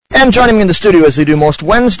And joining me in the studio, as they do most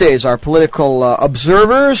Wednesdays, are political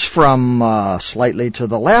observers from slightly to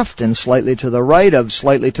the left and slightly to the right of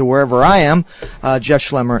slightly to wherever I am, Jeff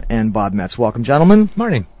Schlemmer and Bob Metz. Welcome, gentlemen.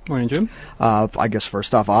 Morning. Morning, Jim. I guess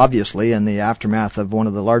first off, obviously, in the aftermath of one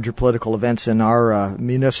of the larger political events in our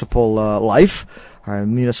municipal life, our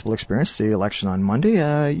municipal experience, the election on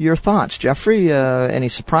Monday, your thoughts. Jeffrey, any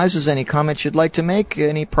surprises, any comments you'd like to make,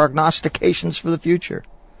 any prognostications for the future?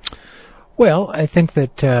 Well, I think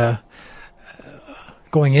that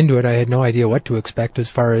going into it, I had no idea what to expect as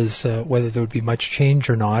far as whether there would be much change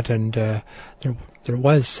or not, and there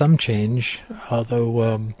was some change, although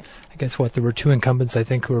I guess there were two incumbents, I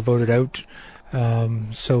think, who were voted out,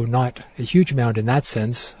 so not a huge amount in that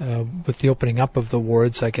sense. With the opening up of the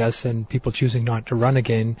wards, I guess, and people choosing not to run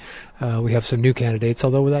again, we have some new candidates,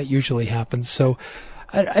 although that usually happens. So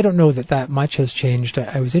I don't know that much has changed.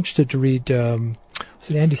 I was interested to read... was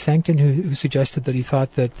it Andy Sancton who suggested that he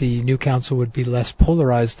thought that the new council would be less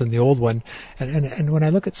polarized than the old one? And when I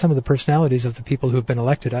look at some of the personalities of the people who have been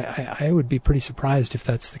elected, I would be pretty surprised if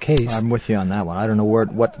that's the case. I'm with you on that one. I don't know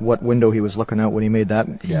what window he was looking out when he made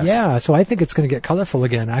that guess. Yeah, so I think it's going to get colorful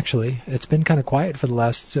again, actually. It's been kind of quiet for the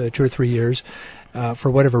last 2 or 3 years.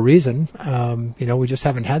 For whatever reason, we just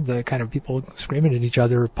haven't had the kind of people screaming at each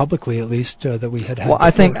other publicly, at least, that we had. Well,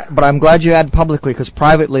 before. but I'm glad you add publicly, because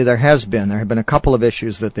privately there have been a couple of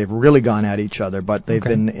issues that they've really gone at each other, but they've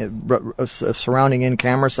been surrounding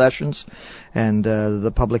in-camera sessions, and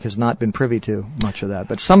the public has not been privy to much of that.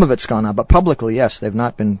 But some of it's gone on. But publicly, yes, they've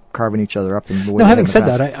not been carving each other up in the way. No, having said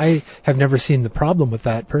that, I have never seen the problem with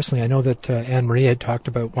that personally. I know that Anne Marie had talked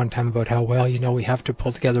about one time about how we have to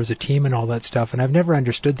pull together as a team and all that stuff, and I've never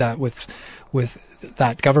understood that with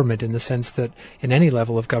that government, in the sense that in any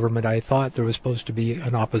level of government I thought there was supposed to be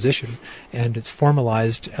an opposition, and it's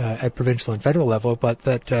formalized at provincial and federal level, but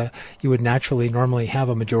that you would naturally normally have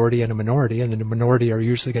a majority and a minority, and the minority are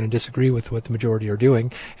usually going to disagree with what the majority are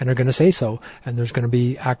doing and are going to say so, and there's going to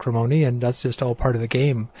be acrimony, and that's just all part of the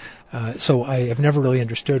game. So I have never really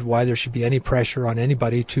understood why there should be any pressure on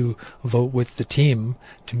anybody to vote with the team.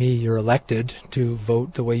 To me, you're elected to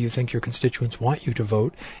vote the way you think your constituents want you to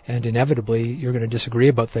vote, and inevitably you're going to disagree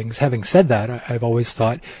about things. Having said that, I've always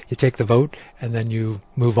thought you take the vote and then you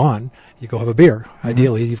move on. You go have a beer. Mm-hmm.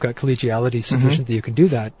 Ideally, you've got collegiality sufficient that you can do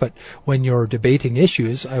that. But when you're debating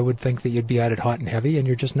issues, I would think that you'd be at it hot and heavy, and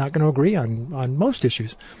you're just not going to agree on most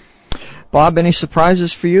issues. Bob, any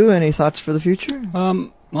surprises for you? Any thoughts for the future?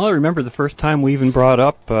 Well, I remember the first time we even brought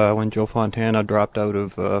up when Joe Fontana dropped out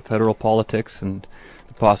of federal politics, and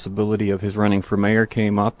the possibility of his running for mayor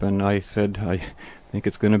came up, and I said, I think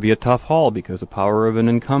it's going to be a tough haul because the power of an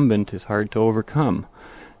incumbent is hard to overcome.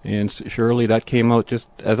 And surely that came out just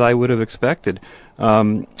as I would have expected.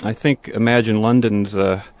 I think Imagine London's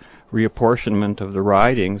reapportionment of the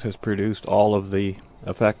ridings has produced all of the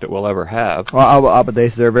effect it will ever have. Well, but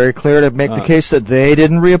they're very clear to make the case that they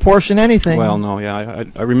didn't reapportion anything. Well, no, yeah,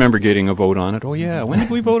 I remember getting a vote on it. Oh, yeah, when did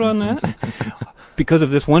we vote on that? Because of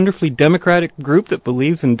this wonderfully democratic group that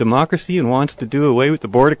believes in democracy and wants to do away with the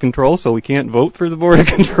Board of Control so we can't vote for the Board of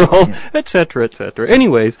Control, et cetera, et cetera.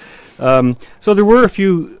 Anyways, so there were a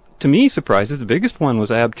few, to me, surprises. The biggest one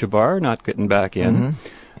was Ab Chabar not getting back in.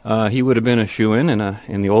 Mm-hmm. He would have been a shoo-in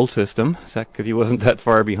in the old system, because he wasn't that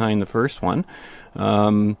far behind the first one.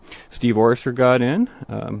 Steve Orser got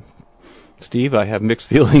in. Steve, I have mixed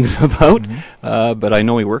feelings about, but I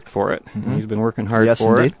know he worked for it. Mm-hmm. He's been working hard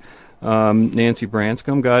for it. Nancy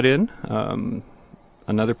Branscombe got in,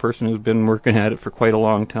 another person who's been working at it for quite a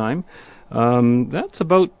long time. That's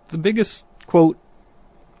about the biggest, quote,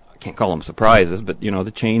 I can't call them surprises, but,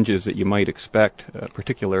 the changes that you might expect,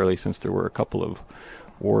 particularly since there were a couple of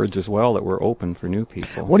wards as well that were open for new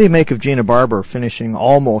people. What do you make of Gina Barber finishing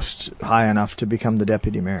almost high enough to become the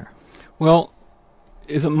deputy mayor? Well,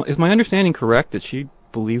 is my understanding correct that she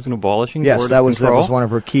believes in abolishing Yes, Board that of was Control? that was one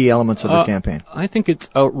of her key elements of her campaign. I think it's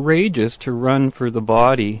outrageous to run for the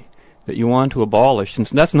body that you want to abolish,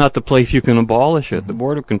 since that's not the place you can abolish it. Mm-hmm. The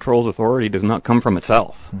Board of Control's authority does not come from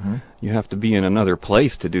itself. Mm-hmm. You have to be in another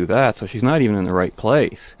place to do that, so she's not even in the right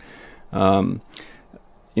place.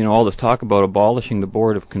 All this talk about abolishing the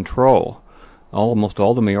Board of Control, almost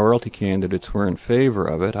all the mayoralty candidates were in favor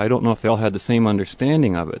of it. I don't know if they all had the same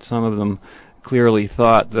understanding of it. Some of them clearly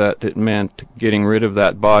thought that it meant getting rid of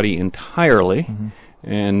that body entirely,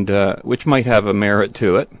 and which might have a merit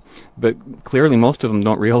to it. But clearly most of them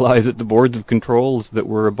don't realize that the boards of controls that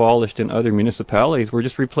were abolished in other municipalities were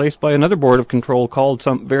just replaced by another board of control called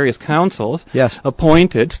some various councils,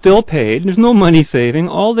 appointed, still paid. There's no money saving.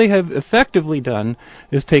 All they have effectively done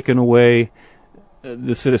is taken away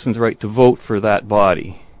the citizens' right to vote for that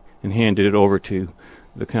body and handed it over to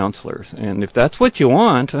the councillors. And if that's what you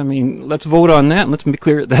want, I mean, let's vote on that and let's be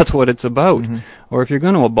clear that's what it's about. Or if you're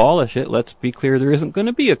going to abolish it, let's be clear there isn't going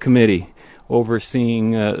to be a committee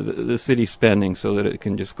overseeing the city spending so that it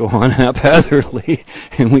can just go on haphazardly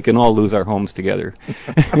and we can all lose our homes together.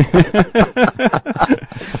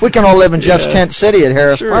 We can all live in Jeff's tent city at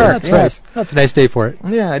Harris Park. That's right. That's a nice day for it.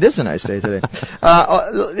 Yeah, it is a nice day today.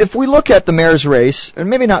 If we look at the mayor's race, and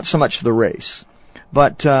maybe not so much the race,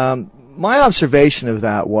 but my observation of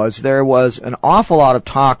that was there was an awful lot of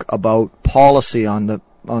talk about policy on the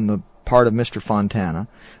part of Mr. Fontana.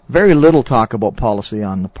 Very little talk about policy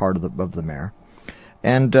on the part of the mayor.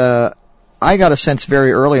 And I got a sense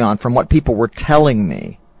very early on from what people were telling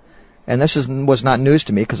me, and this was not news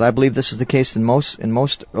to me because I believe this is the case in most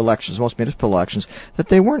elections, most municipal elections, that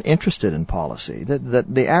they weren't interested in policy.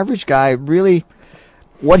 That the average guy really,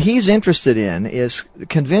 what he's interested in is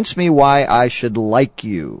convince me why I should like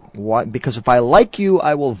you. Why? Because if I like you,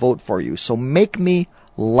 I will vote for you. So make me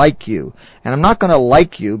like you. And I'm not going to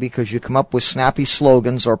like you because you come up with snappy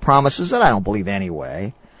slogans or promises that I don't believe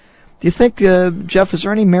anyway. Do you think, Jeff, is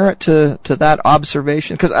there any merit to that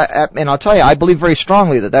observation? Because and I'll tell you, I believe very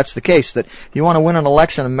strongly that that's the case, that if you want to win an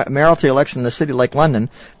election, a mayoralty election in a city like London,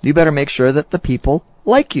 you better make sure that the people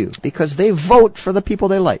like you because they vote for the people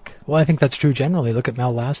they like. Well, I think that's true generally. Look at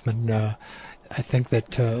Mel Lastman. I think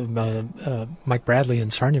that Mike Bradley in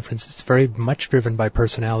Sarnia, for instance, is very much driven by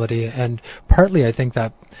personality, and partly I think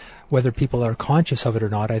that whether people are conscious of it or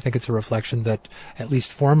not, I think it's a reflection that at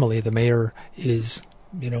least formally the mayor is,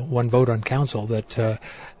 one vote on council, that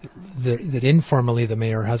informally the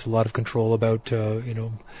mayor has a lot of control about,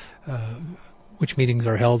 which meetings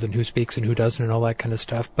are held and who speaks and who doesn't and all that kind of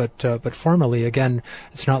stuff. But formally, again,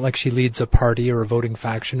 it's not like she leads a party or a voting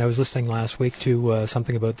faction. I was listening last week to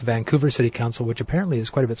something about the Vancouver City Council, which apparently is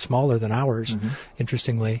quite a bit smaller than ours,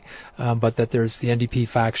 interestingly, but that there's the NDP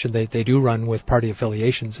faction. They do run with party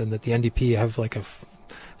affiliations, and that the NDP have like a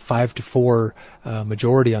 5-4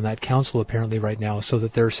 majority on that council apparently right now, so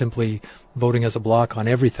that they're simply voting as a block on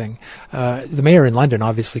everything. The mayor in London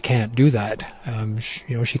obviously can't do that.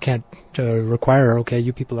 She can't require, okay,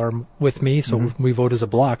 you people are with me, so we vote as a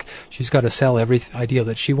block. She's got to sell every idea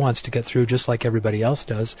that she wants to get through, just like everybody else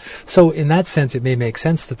does. So in that sense, it may make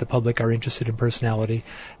sense that the public are interested in personality.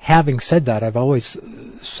 Having said that, I've always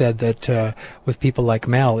said that with people like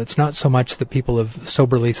Mel, it's not so much that people have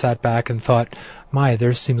soberly sat back and thought,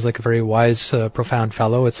 there seems like a very wise, profound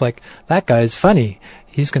fellow. It's like, that guy's funny.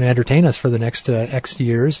 He's going to entertain us for the next X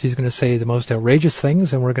years. He's going to say the most outrageous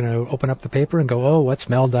things, and we're going to open up the paper and go, oh, what's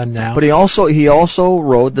Mel done now? But he also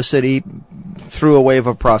rode the city through a wave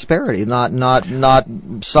of prosperity, not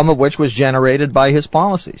some of which was generated by his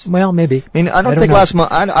policies. Well, maybe. I mean, I don't think last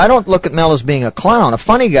month, I don't look at Mel as being a clown, a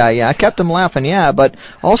funny guy, yeah, I kept him laughing, yeah, but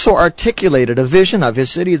also articulated a vision of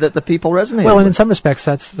his city that the people resonated with. Well, and in some respects,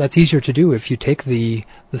 that's easier to do if you take the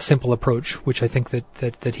simple approach, which I think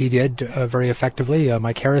that he did very effectively.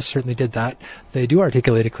 Mike Harris certainly did that. They do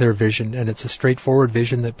articulate a clear vision, and it's a straightforward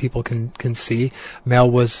vision that people can see. Mel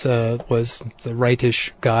was the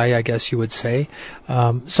rightish guy, I guess you would say.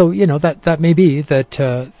 So that may be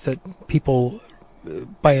that people,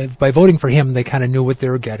 by voting for him, they kind of knew what they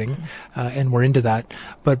were getting, and were into that.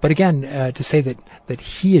 But again, to say that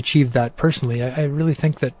he achieved that personally, I really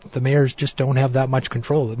think that the mayors just don't have that much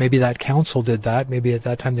control. That maybe that council did that. Maybe at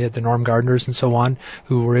that time they had the Norm Gardners and so on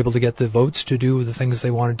who were able to get the votes to do the things they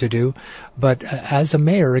wanted to do. But as a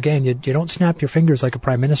mayor, again, you don't snap your fingers like a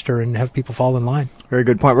prime minister and have people fall in line. Very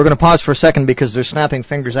good point. We're going to pause for a second because they're snapping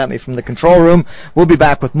fingers at me from the control room. We'll be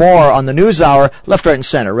back with more on the News Hour, Left, Right, and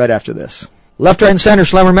Center, right after this. Left, Right, and Center,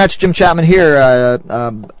 Schlemmer Metz, Jim Chapman here.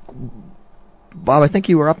 Bob, I think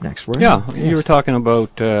you were up next, weren't you? Yeah, you were talking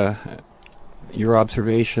about your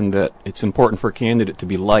observation that it's important for a candidate to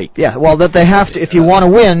be liked. Yeah, well, that they have to, if you want to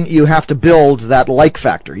win, you have to build that like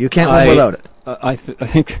factor. You can't win without it. I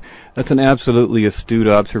think that's an absolutely astute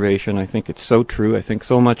observation. I think it's so true. I think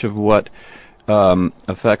so much of what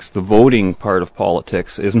affects the voting part of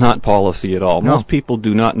politics is not policy at all. No. Most people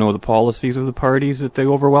do not know the policies of the parties that they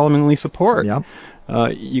overwhelmingly support. Yep.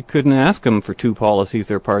 You couldn't ask them for two policies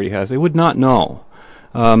their party has. They would not know.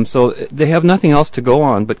 So they have nothing else to go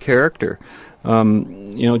on but character.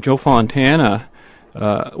 Joe Fontana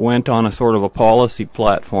went on a sort of a policy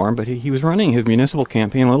platform, but he was running his municipal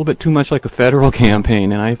campaign a little bit too much like a federal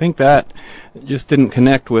campaign, and I think that just didn't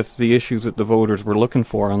connect with the issues that the voters were looking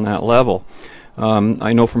for on that level.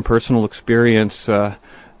 I know from personal experience,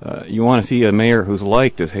 you want to see a mayor who's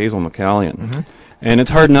liked as Hazel McCallion. And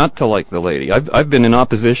it's hard not to like the lady. I've been in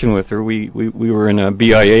opposition with her. We were in a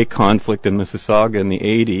BIA conflict in Mississauga in the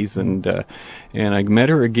 80s, and I met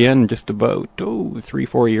her again just about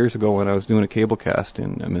 3-4 years ago when I was doing a cablecast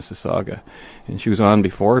in Mississauga, and she was on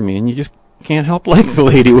before me, and you just can't help like the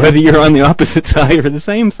lady, whether you're on the opposite side or the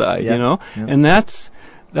same side, you know. Yeah. And that's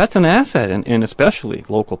an asset in especially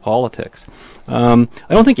local politics. I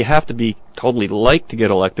don't think you have to be totally liked to get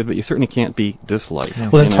elected, but you certainly can't be disliked. Yeah.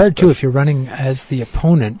 Well, it's hard, too, if you're running as the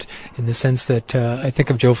opponent, in the sense that I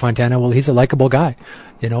think of Joe Fontana. Well, he's a likable guy,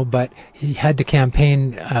 you know, but he had to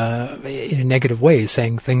campaign in a negative way,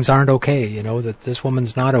 saying things aren't okay, you know, that this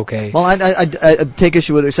woman's not okay. Well, I take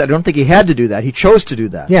issue with what you said. I don't think he had to do that. He chose to do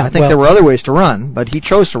that. Yeah, I think there were other ways to run, but he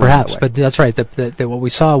chose to run that way. But that's right. That what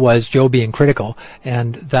we saw was Joe being critical,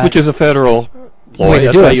 and that... Which is a federal... way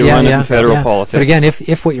to do it. You run in federal politics. But again,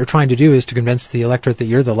 if what you're trying to do is to convince the electorate that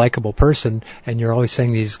you're the likable person, and you're always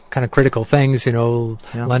saying these kind of critical things, you know,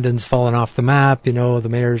 London's fallen off the map, you know, the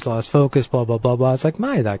mayor's lost focus, blah blah blah blah. It's like,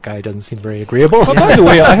 that guy doesn't seem very agreeable. Well, by the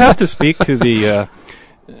way, I have to speak to the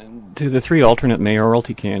 3 alternate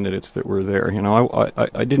mayoralty candidates that were there. You know,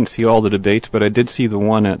 I didn't see all the debates, but I did see the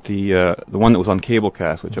one at the one that was on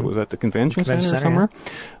cablecast, which was at the convention center or somewhere.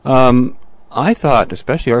 Yeah. I thought,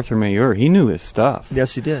 especially Arthur Mayer, he knew his stuff.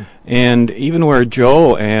 Yes, he did. And even where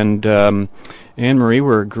Joe and Anne-Marie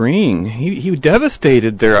were agreeing, he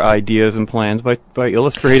devastated their ideas and plans by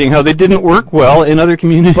illustrating how they didn't work well in other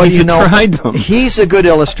communities that tried them. He's a good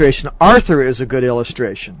illustration. Arthur is a good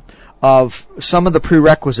illustration of some of the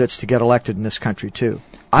prerequisites to get elected in this country, too.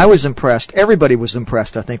 I was impressed. Everybody was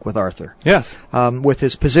impressed, I think, with Arthur. Yes. With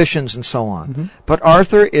his positions and so on. Mm-hmm. But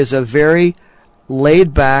Arthur is a very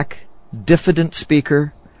laid-back, diffident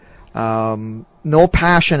speaker, no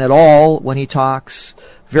passion at all when he talks,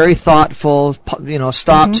 very thoughtful, you know,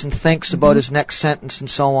 stops and thinks about his next sentence and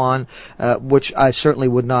so on, which I certainly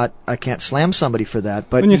would not, I can't slam somebody for that.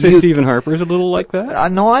 But when you say Stephen Harper is a little like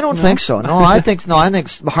that? No, I don't think so. I think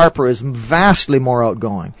Harper is vastly more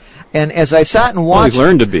outgoing. And as I sat and watched, he's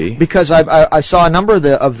learned to be, because I saw a number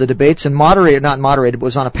of the debates and not moderated,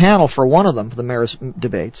 was on a panel for one of them, for the mayor's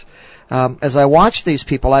debates. As I watched these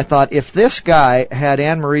people, I thought, if this guy had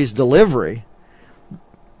Anne-Marie's delivery,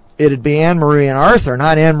 it'd be Anne-Marie and Arthur,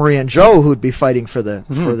 not Anne-Marie and Joe, who'd be fighting for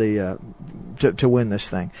to win this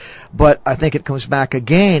thing. But I think it comes back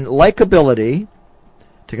again, likability.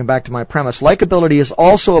 To come back to my premise, likability is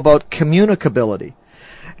also about communicability.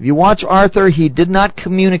 If you watch Arthur, he did not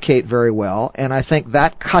communicate very well, and I think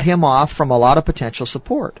that cut him off from a lot of potential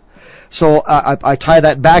support. So I tie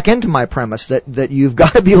that back into my premise that you've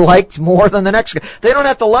got to be liked more than the next guy. They don't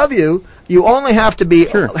have to love you. You only have to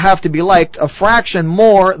be liked a fraction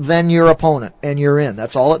more than your opponent, and you're in.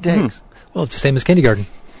 That's all it takes. Well, it's the same as kindergarten.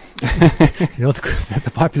 You know,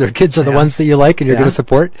 the popular kids are the ones that you like and you're going to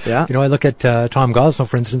support. Yeah. You know, I look at Tom Gosnell,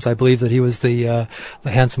 for instance. I believe that he was the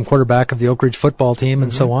handsome quarterback of the Oak Ridge football team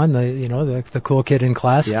and so on. The cool kid in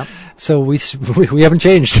class. Yeah. So we haven't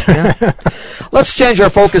changed. Yeah. Let's change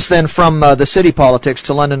our focus then from the city politics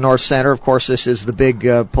to London North Centre. Of course, this is the big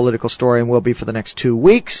political story and will be for the next 2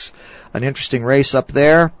 weeks. An interesting race up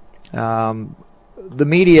there. The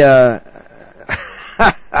media,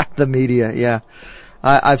 yeah.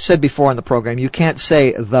 I've said before in the program, you can't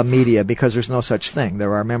say the media because there's no such thing.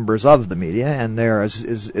 There are members of the media, and they're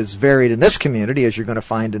as varied in this community as you're going to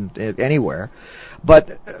find anywhere.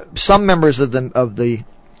 But some members of the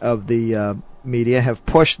media have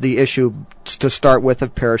pushed the issue to start with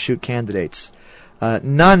of parachute candidates.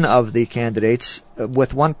 None of the candidates,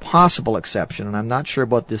 with one possible exception, and I'm not sure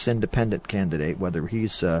about this independent candidate, whether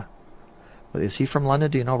he's is he from London?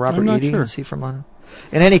 Do you know Robert Eadie? Sure. Is he from London?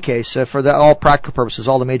 In any case, for all practical purposes,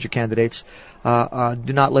 all the major candidates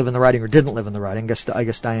do not live in the riding or didn't live in the riding. I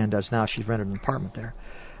guess Diane does now. She's rented an apartment there.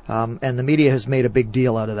 And the media has made a big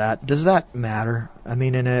deal out of that. Does that matter? I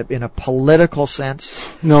mean, in a political sense?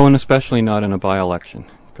 No, and especially not in a by-election.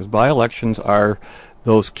 Because by-elections are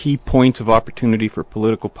those key points of opportunity for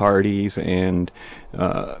political parties, and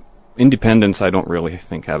independents I don't really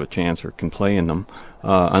think have a chance or can play in them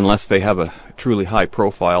unless they have a truly high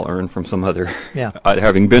profile earned from some other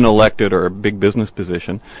having been elected or a big business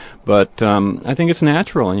position. But I think it's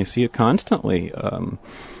natural, and you see it constantly.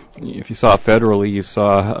 If you saw federally, you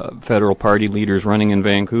saw federal party leaders running in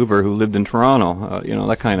Vancouver who lived in Toronto,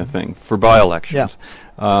 that kind of thing, for by-elections.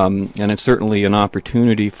 Yeah. And it's certainly an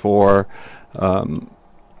opportunity for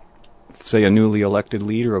say a newly elected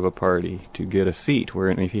leader of a party to get a seat,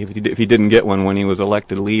 where if he didn't get one when he was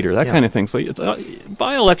elected leader, that kind of thing. So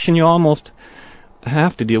by election, you almost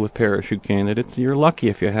have to deal with parachute candidates. You're lucky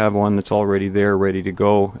if you have one that's already there, ready to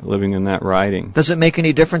go, living in that riding. Does it make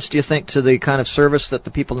any difference, do you think, to the kind of service that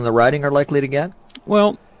the people in the riding are likely to get?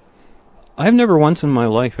 Well, I've never once in my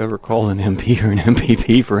life ever called an MP or an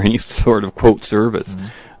MPP for any sort of, quote, service.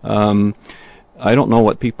 Mm-hmm. I don't know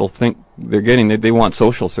what people think they're getting. They want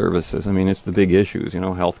social services. I mean, it's the big issues,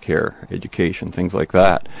 healthcare, education, things like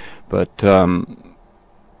that. But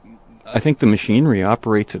I think the machinery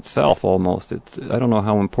operates itself almost. I don't know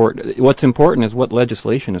how important. What's important is what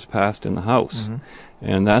legislation is passed in the House, mm-hmm.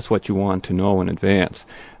 and that's what you want to know in advance.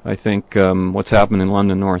 I think what's happened in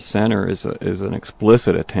London North Centre is an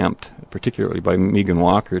explicit attempt, particularly by Megan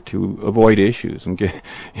Walker, to avoid issues and get,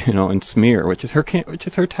 and smear, which is her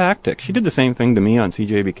tactic. She did the same thing to me on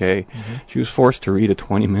CJBK. Mm-hmm. She was forced to read a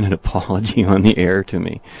 20-minute apology on the air to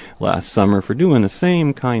me last summer for doing the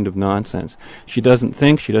same kind of nonsense. She doesn't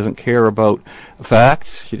think, she doesn't care about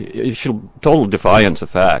facts. She'll total defiance of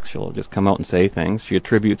facts. She'll just come out and say things. She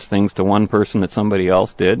attributes things to one person that somebody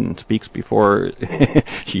else did and speaks before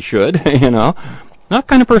she should, Not the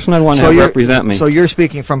kind of person I'd want to have represent me. So you're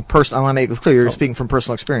speaking from I want to make this clear, you're speaking from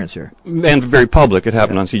personal experience here. And very public. It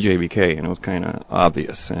happened on CJBK, and it was kind of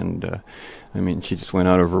obvious. And, she just went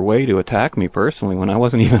out of her way to attack me personally when I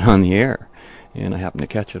wasn't even on the air. And I happened to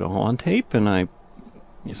catch it all on tape, and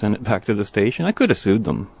you send it back to the station. I could have sued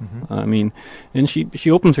them. Mm-hmm. And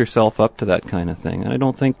she opens herself up to that kind of thing. And I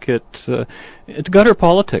don't think it's gutter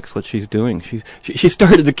politics what she's doing. She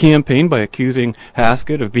started the campaign by accusing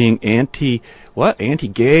Haskett of being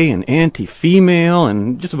anti-gay and anti-female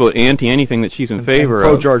and just about anti-anything that she's in favor of.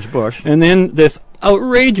 Pro-George Bush. And then this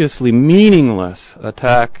outrageously meaningless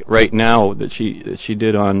attack right now that she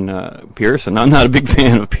did on Pearson. I'm not a big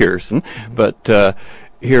fan of Pearson, mm-hmm. but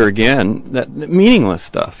here again, that meaningless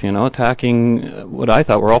stuff, attacking what I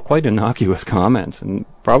thought were all quite innocuous comments and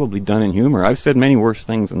probably done in humor. I've said many worse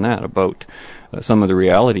things than that about some of the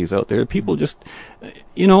realities out there. People just,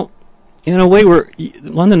 in a way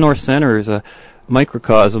London North Centre is a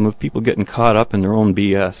microcosm of people getting caught up in their own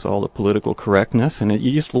BS, all the political correctness, and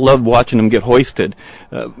you just love watching them get hoisted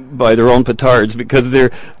by their own petards because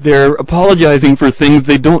they're apologizing for things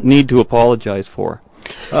they don't need to apologize for.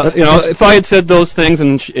 If I had said those things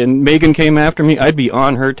and Megan came after me, I'd be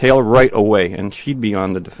on her tail right away, and she'd be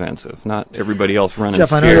on the defensive, not everybody else running Jeff,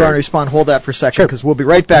 scared. I know you want to respond. Hold that for a second, because we'll be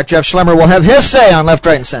right back. Jeff Schlemmer will have his say on Left,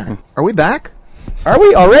 Right, and Center. Are we back? Are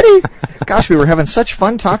we already? Gosh, we were having such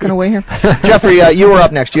fun talking away here. Jeffrey, you were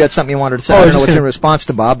up next. You had something you wanted to say. I don't know what's in response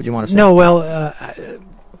to Bob, but you want to say? No, well,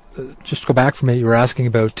 just to go back from it, you were asking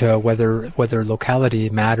about whether locality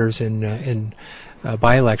matters in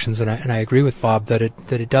by-elections, and I agree with Bob that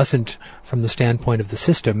it doesn't from the standpoint of the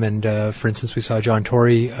system. And for instance, we saw John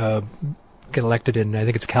Tory get elected in, I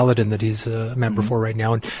think it's Caledon that he's a member mm-hmm. for right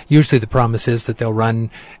now, and usually the promise is that they'll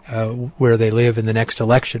run where they live in the next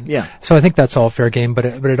election. Yeah. So I think that's all fair game, but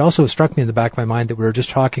it also struck me in the back of my mind that we were just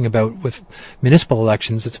talking about with municipal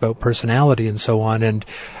elections, it's about personality and so on, and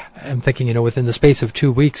I'm thinking, within the space of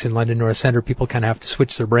 2 weeks in London North Centre, people kind of have to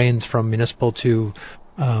switch their brains from municipal to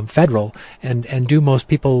federal, and do most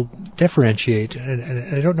people differentiate?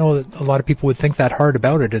 And I don't know that a lot of people would think that hard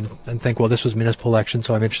about it and think, well, this was municipal election,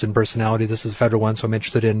 so I'm interested in personality. This is a federal one, so I'm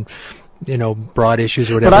interested in, broad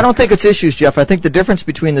issues or whatever. But I don't think it's issues, Jeff. I think the difference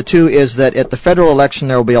between the two is that at the federal election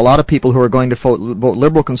there will be a lot of people who are going to vote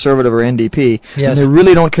Liberal, Conservative, or NDP, yes. and they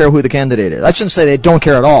really don't care who the candidate is. I shouldn't say they don't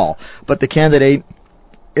care at all, but the candidate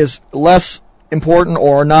is less important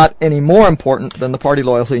or not any more important than the party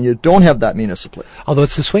loyalty, and you don't have that municipally. Although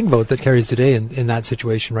it's the swing vote that carries the day in that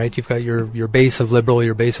situation, right? You've got your base of Liberal,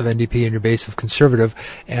 your base of NDP, and your base of Conservative,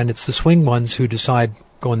 and it's the swing ones who decide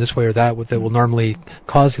going this way or that will normally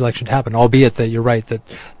cause the election to happen, albeit that you're right, that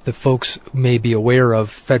the folks may be aware of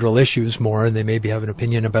federal issues more, and they maybe have an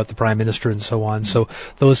opinion about the Prime Minister and so on. So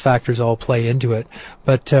those factors all play into it.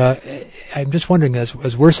 But I'm just wondering,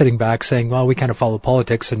 as we're sitting back saying, well, we kind of follow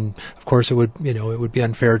politics, and of course it would be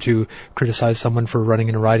unfair to criticize someone for running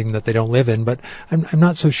in a riding that they don't live in, but I'm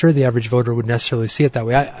not so sure the average voter would necessarily see it that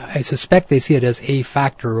way. I suspect they see it as a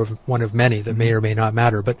factor of one of many that may or may not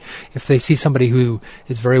matter. But if they see somebody who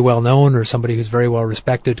is very well known or somebody who's very well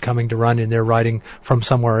respected coming to run in their riding from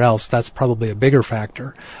somewhere else, that's probably a bigger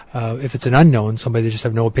factor. If it's an unknown, somebody they just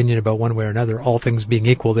have no opinion about one way or another, all things being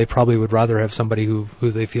equal, they probably would rather have somebody who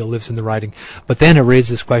they feel lives in the riding. But then it raises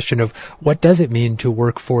this question of what does it mean to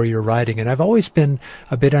work for your riding? And I've always been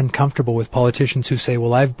a bit uncomfortable with politicians who say,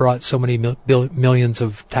 well, I've brought so many millions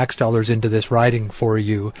of tax dollars into this riding for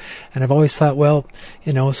you. And I've always thought, well,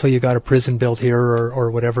 so you got a prison built here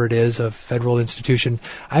or whatever it is, a federal institution.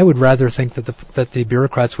 I would rather think that the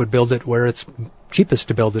bureaucrats would build it where it's cheapest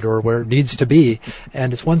to build it or where it needs to be.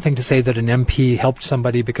 And it's one thing to say that an MP helped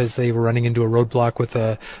somebody because they were running into a roadblock with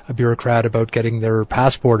a bureaucrat about getting their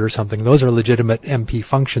passport or something. Those are legitimate MP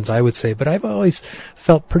functions, I would say. But I've always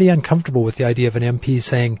felt pretty uncomfortable with the idea of an MP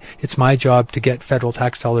saying, it's my job to get federal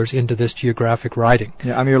tax dollars into this geographic riding.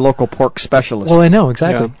 Yeah, I'm your local pork specialist. Well, I know,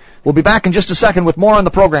 exactly. Yeah. We'll be back in just a second with more on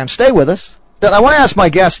the program. Stay with us. I want to ask my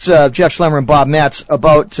guests, Jeff Schlemmer and Bob Metz,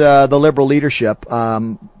 about the Liberal leadership.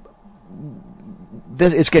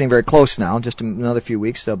 It's getting very close now. Just another few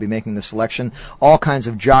weeks, they'll be making this election. All kinds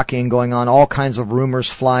of jockeying going on, all kinds of rumors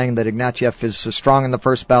flying that Ignatieff is strong in the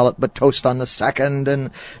first ballot, but toast on the second, and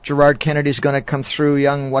Gerard Kennedy's going to come through.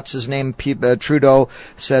 Young, Trudeau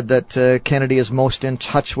said that Kennedy is most in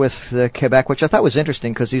touch with Quebec, which I thought was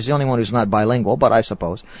interesting because he's the only one who's not bilingual, but I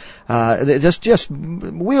suppose. Just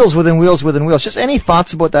wheels within wheels within wheels. Just any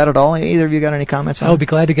thoughts about that at all? Either of you got any comments on it? I'll be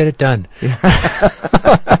glad to get it done.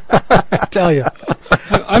 I tell you.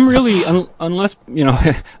 I'm really, unless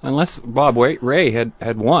Bob Ray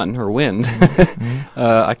had won or win,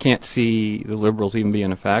 I can't see the Liberals even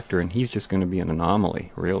being a factor, and he's just going to be an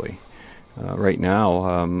anomaly, really. Right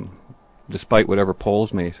now, despite whatever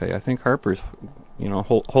polls may say, I think Harper's,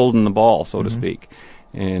 holding the ball, so to speak.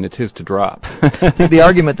 And it's his to drop. The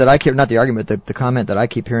argument that I keep, not the argument, the comment that I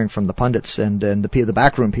keep hearing from the pundits and the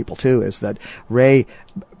backroom people too, is that Ray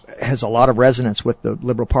has a lot of resonance with the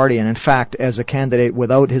Liberal Party, and in fact, as a candidate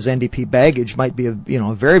without his NDP baggage, might be a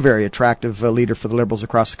very, very attractive leader for the Liberals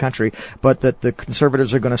across the country, but that the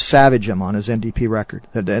Conservatives are going to savage him on his NDP record,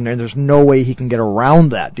 and there's no way he can get around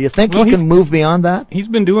that. Do you think he can move beyond that? He's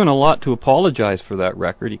been doing a lot to apologize for that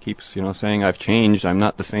record. He keeps, saying, I've changed, I'm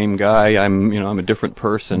not the same guy, I'm a different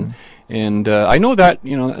person. Mm-hmm. And I know that,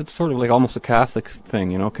 it's sort of like almost a Catholic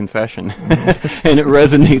thing, confession. And it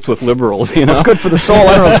resonates with Liberals, It's good for the soul.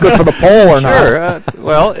 I don't know if it's good for the poll or not. Sure.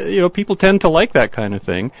 Well, people tend to like that kind of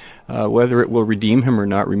thing. Whether it will redeem him or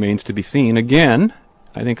not remains to be seen. Again,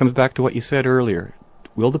 I think it comes back to what you said earlier.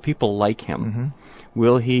 Will the people like him? Mm-hmm.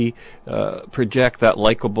 Will he project that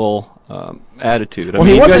likable attitude?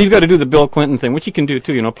 He's got to do the Bill Clinton thing, which he can do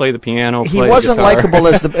too. Play the piano. He wasn't likable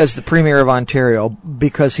as the Premier of Ontario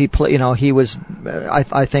because he was.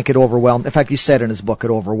 I think it overwhelmed. In fact, he said in his book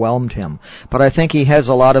it overwhelmed him. But I think he has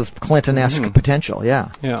a lot of Clinton-esque potential.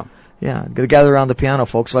 Yeah. Gather around the piano,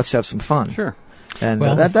 folks. Let's have some fun. Sure. And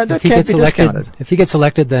that can't be discounted. If he gets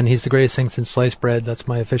elected, then he's the greatest thing since sliced bread. That's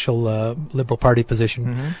my official Liberal Party position.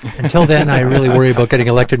 Mm-hmm. Until then, I really worry about getting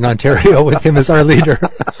elected in Ontario with him as our leader.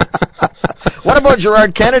 What about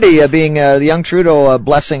Gerard Kennedy being the young Trudeau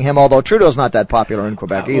blessing him? Although Trudeau's not that popular in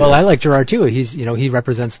Quebec either. Well, I like Gerard too. He's he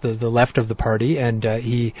represents the left of the party, and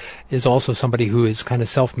he is also somebody who is kind of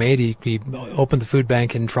self-made. He opened the food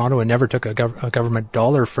bank in Toronto and never took a government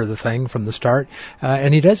dollar for the thing from the start.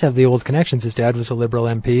 And he does have the old connections. His dad was a Liberal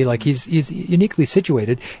MP. Like he's uniquely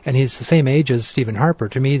situated, and he's the same age as Stephen Harper.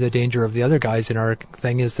 To me, the danger of the other guys in our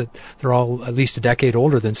thing is that they're all at least a decade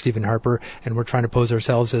older than Stephen Harper, and we're trying to pose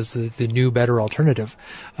ourselves as the new, better alternative.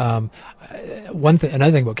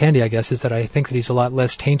 Another thing about Kennedy, I guess, is that I think that he's a lot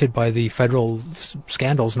less tainted by the federal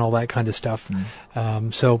scandals and all that kind of stuff.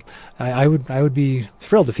 So I would be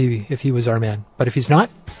thrilled if he was our man. But if he's not,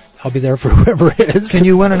 I'll be there for whoever it is. Can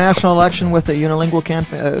you win a national election with a unilingual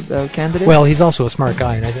candidate? Well, he's also a smart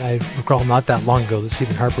guy, and I recall not that long ago that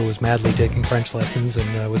Stephen Harper was madly taking French lessons,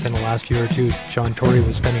 and within the last year or two, John Tory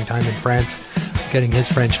was spending time in France getting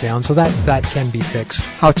his French down, so that can be fixed.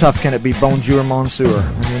 How tough can it be? Bonjour, monsieur.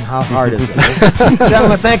 I mean, how hard is it?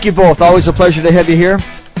 Gentlemen, thank you both. Always a pleasure to have you here.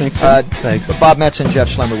 Thanks. Bob Metz and Jeff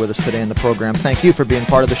Schlemmer with us today in the program. Thank you for being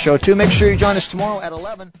part of the show, too. Make sure you join us tomorrow at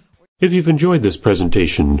 11. If you've enjoyed this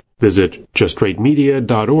presentation, visit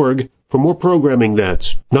justrightmedia.org for more programming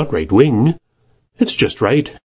that's not right-wing. It's just right.